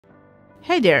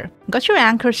Hey there, got your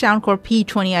Anker SoundCore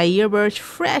P20i earbuds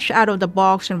fresh out of the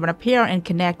box and want to pair and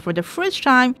connect for the first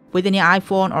time with any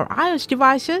iPhone or iOS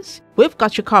devices? We've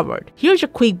got you covered. Here's a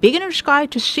quick beginner's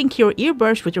guide to sync your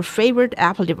earbuds with your favorite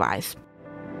Apple device.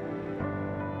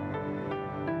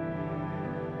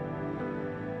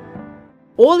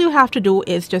 All you have to do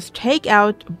is just take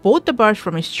out both the buds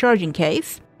from its charging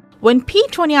case. When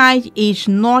P20i is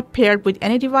not paired with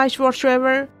any device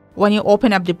whatsoever, when you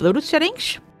open up the Bluetooth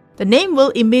settings, the name will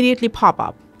immediately pop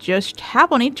up. Just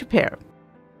tap on it to pair.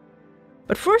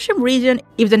 But for some reason,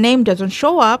 if the name doesn't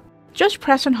show up, just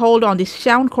press and hold on the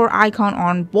Soundcore icon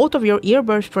on both of your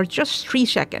earbuds for just 3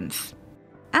 seconds.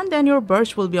 And then your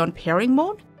buds will be on pairing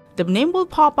mode. The name will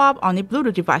pop up on the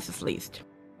Bluetooth devices list.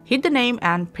 Hit the name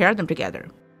and pair them together.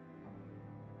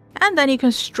 And then you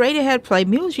can straight ahead play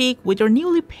music with your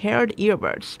newly paired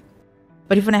earbuds.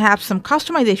 But if you want to have some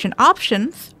customization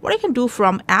options, what you can do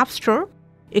from App Store,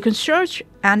 you can search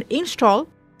and install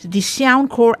the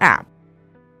Soundcore App.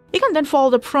 You can then follow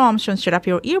the prompts and set up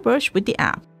your earbuds with the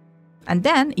app. And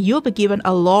then you'll be given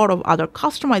a lot of other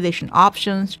customization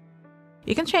options.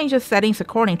 You can change the settings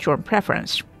according to your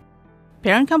preference.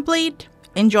 Pairing complete.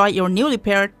 Enjoy your newly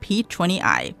paired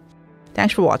P20i.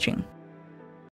 Thanks for watching.